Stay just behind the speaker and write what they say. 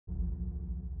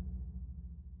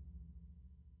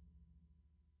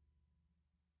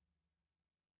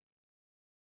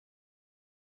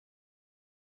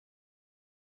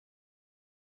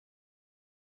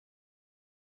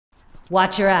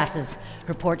Watch your asses.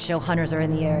 Reports show hunters are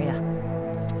in the area.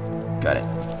 Got it.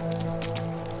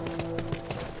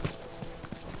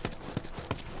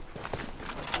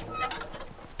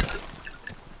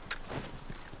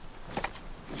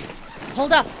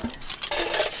 Hold up!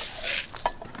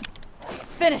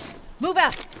 Finish! Move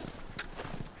out!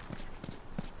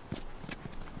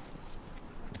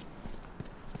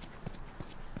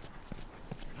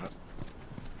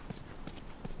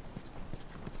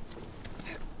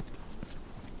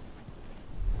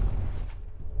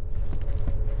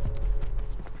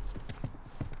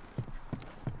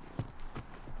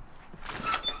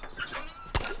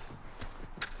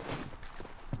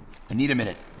 I need a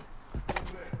minute.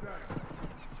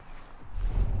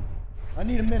 I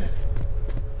need a minute.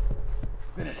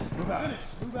 Finish. Move out. Finish.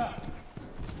 Move out.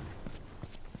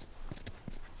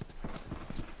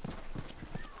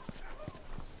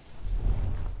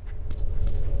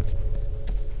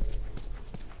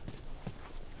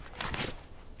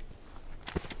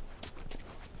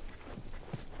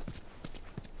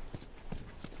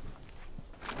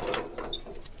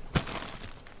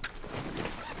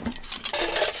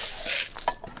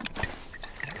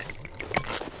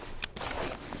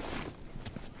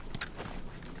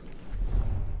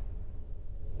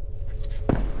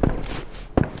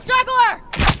 Straggler!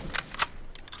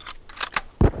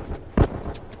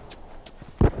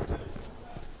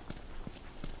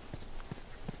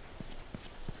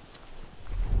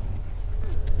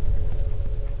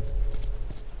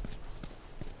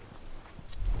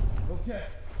 Okay.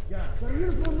 Yeah. So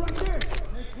here's one right there.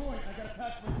 Next point. I gotta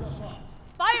patch myself up.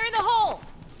 Fire in the hole!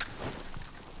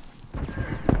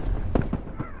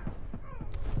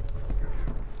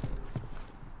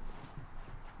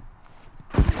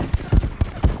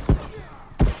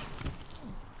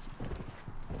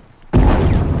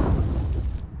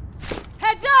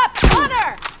 Heads up!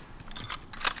 Hunter!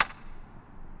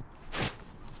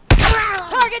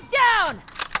 Target down!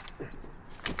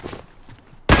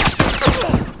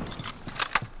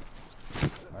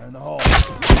 Fire in the hole.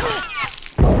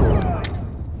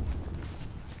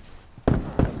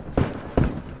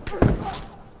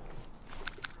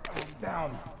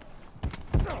 Down.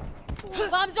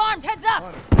 Bomb's armed! Heads up!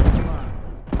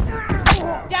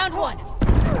 Downed one! No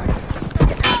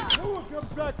one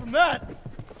comes back from that.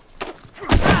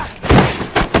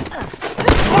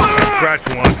 Scratch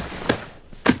one.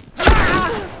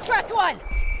 Scratch one!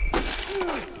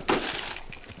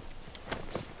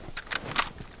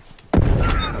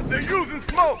 They're using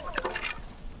smoke.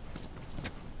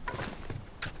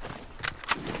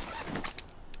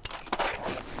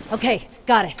 Okay,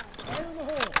 got it. Fire in the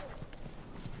hole.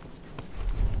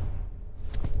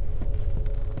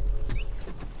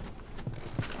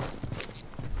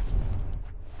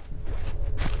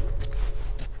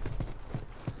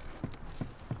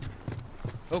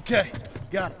 Okay,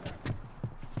 got it.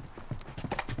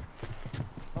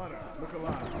 Hunter, look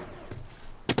alive.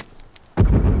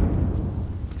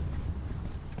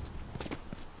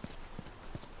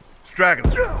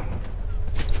 Straggler.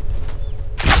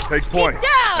 Take point. down!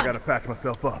 I gotta patch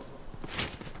myself up.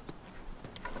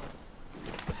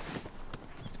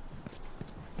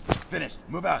 Finish.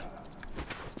 Move out.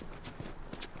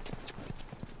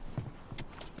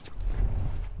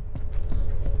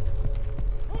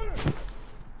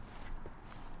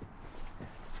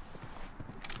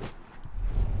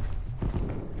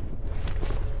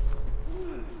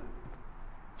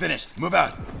 Finish. Move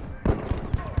out.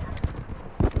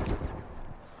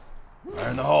 Fire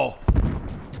in the hole.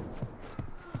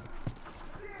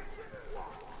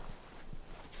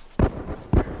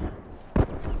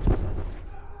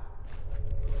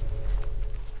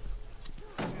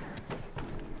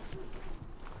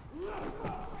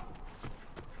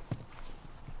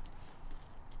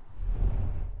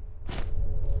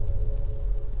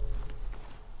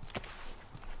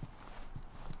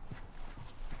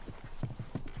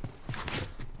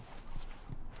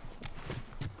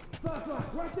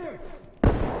 Stop, right there.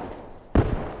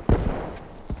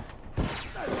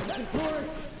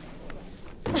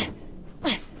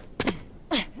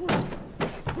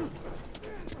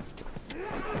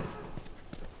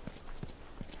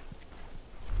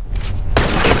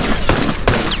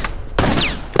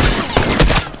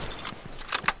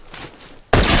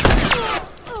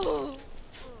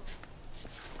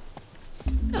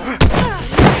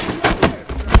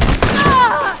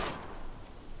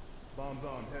 Bombs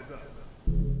on. Heads up.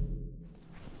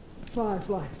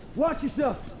 Firefly, watch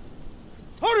yourself.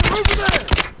 Hold it, over there.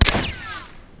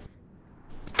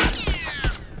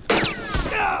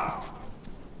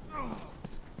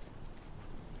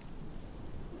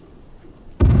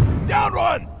 Down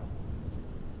one.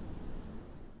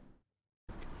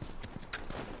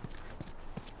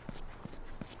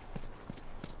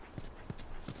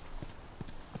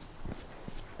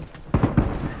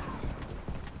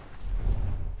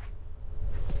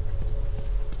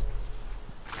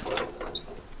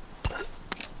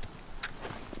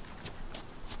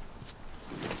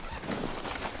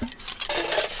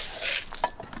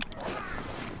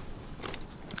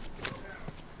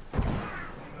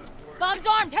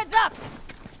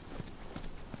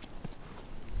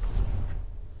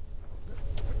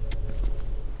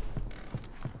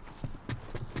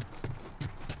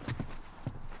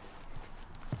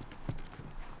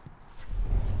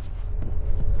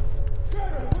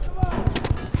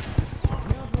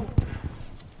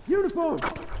 uniform!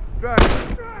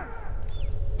 Straggler.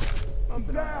 I'm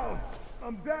down.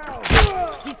 I'm down.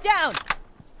 He's down!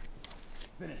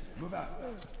 Finish. Move out.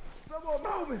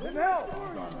 Someone move me and help.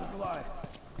 Arms look alive.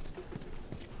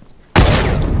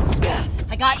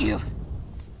 I got you.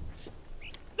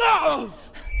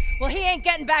 Well, he ain't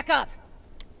getting back up.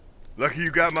 Lucky you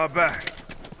got my back.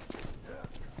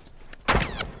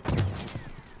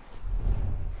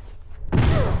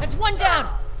 That's one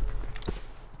down.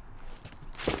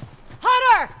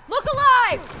 Hunter, look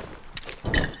alive!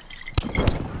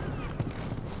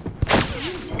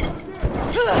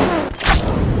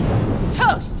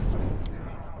 Toast!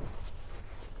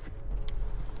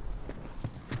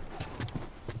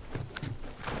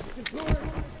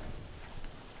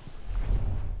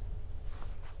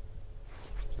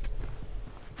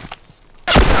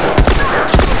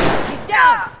 He's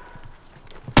down!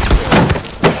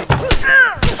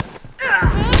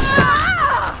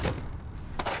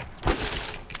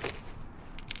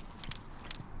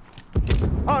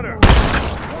 Hunter.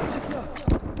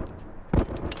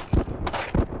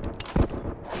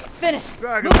 Finish!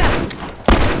 Straggler.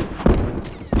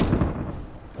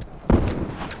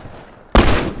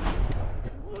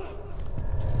 Move out!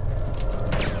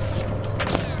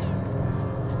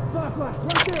 Flashlight,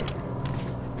 right there!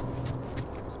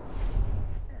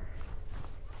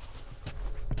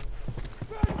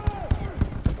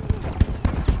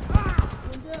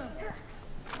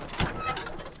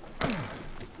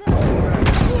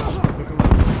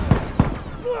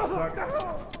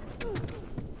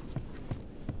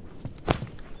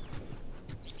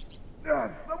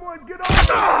 Someone get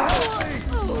on!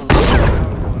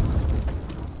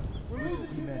 We're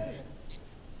losing men.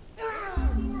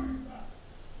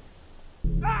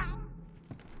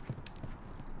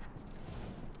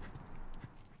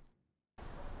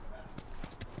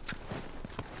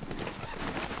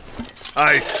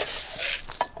 Ice.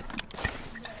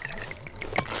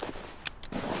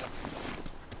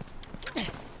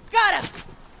 Got him!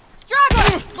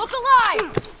 Straggler! Look alive!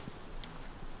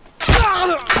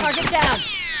 Target down!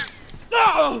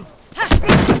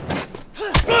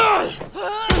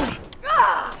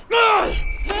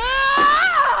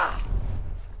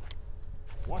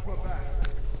 Watch my back.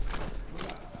 Move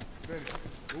out. Finish.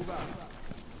 Move out.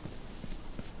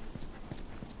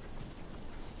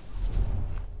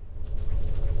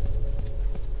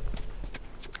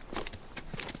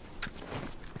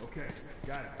 Okay,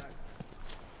 got it.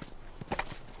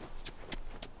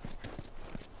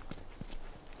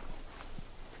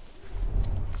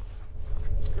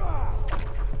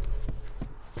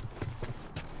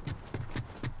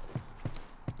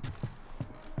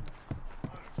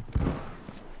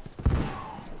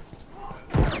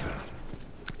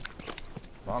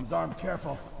 Bomb's armed.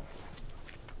 Careful.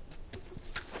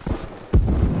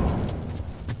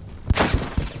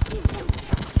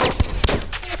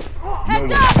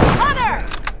 Heads up! Hunter!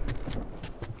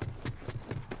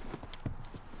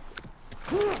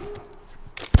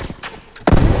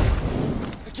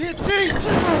 I can't see!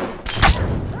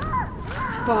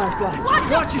 Firefly, Watch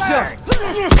watch yourself!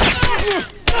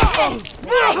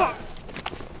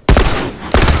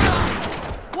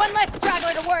 One less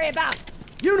straggler to worry about!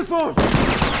 Uniform!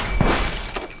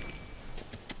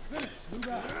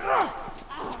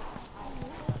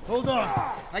 Hold on.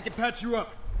 I can patch you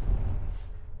up.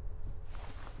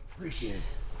 Appreciate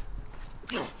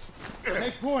it.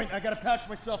 Make point, I gotta patch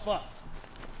myself up.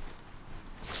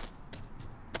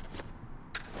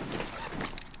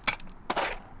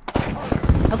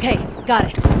 Okay, got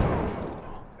it.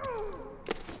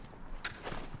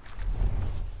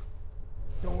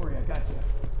 Don't worry, I got you.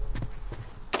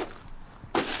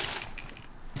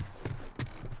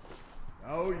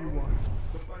 Oh, you want.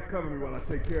 Somebody cover me while I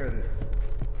take care of this.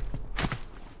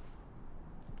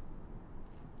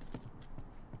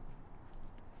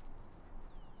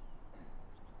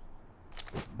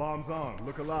 Bombs on.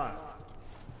 Look alive.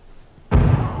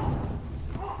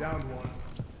 Down one.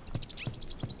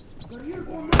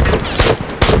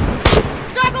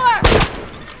 Straggler!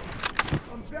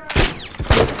 I'm down.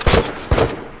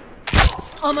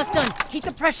 Almost done. Keep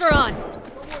the pressure on.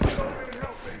 Someone get over here and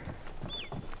help me.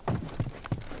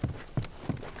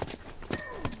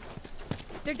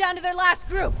 They're down to their last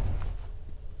group.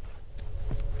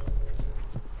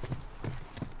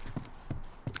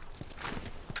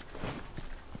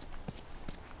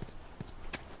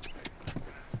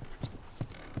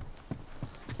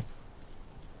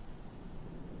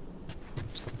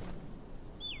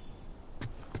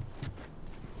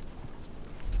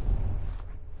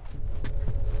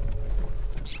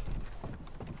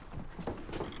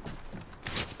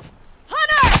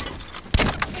 Hunter!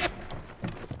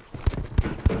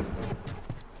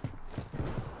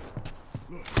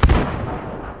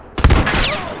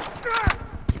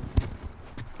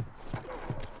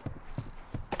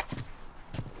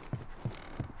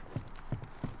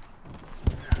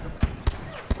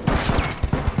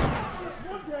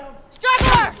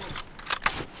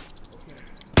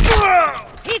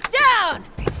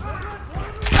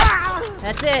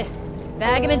 That's it.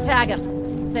 Bag him and tag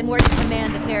him. Send word to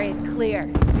command this area is clear.